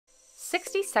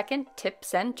60-second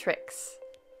tips and tricks.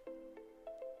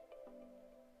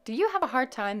 Do you have a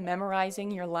hard time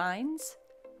memorizing your lines?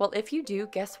 Well, if you do,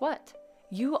 guess what?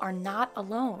 You are not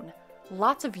alone.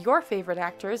 Lots of your favorite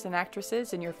actors and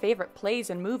actresses in your favorite plays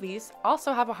and movies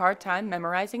also have a hard time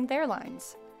memorizing their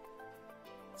lines.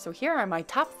 So here are my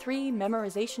top 3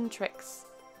 memorization tricks.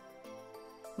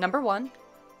 Number 1,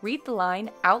 read the line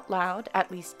out loud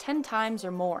at least 10 times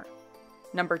or more.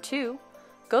 Number 2,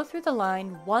 go through the line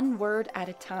one word at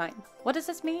a time. What does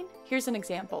this mean? Here's an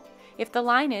example. If the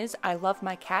line is, I love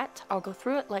my cat, I'll go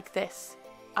through it like this.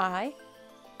 I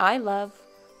love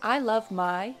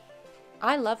my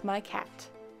cat.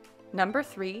 Number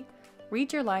 3,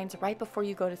 read your lines right before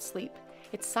you go to sleep.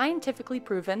 It's scientifically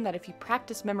proven that if you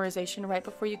practice memorization right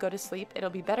before you go to sleep, it'll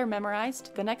be better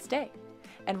memorized the next day.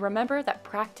 And remember that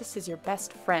practice is your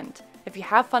best friend. If you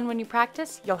have fun when you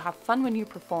practice, you'll have fun when you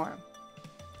perform.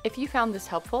 If you found this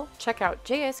helpful, check out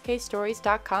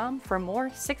jskstories.com for more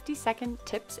 60-second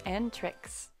tips and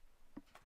tricks.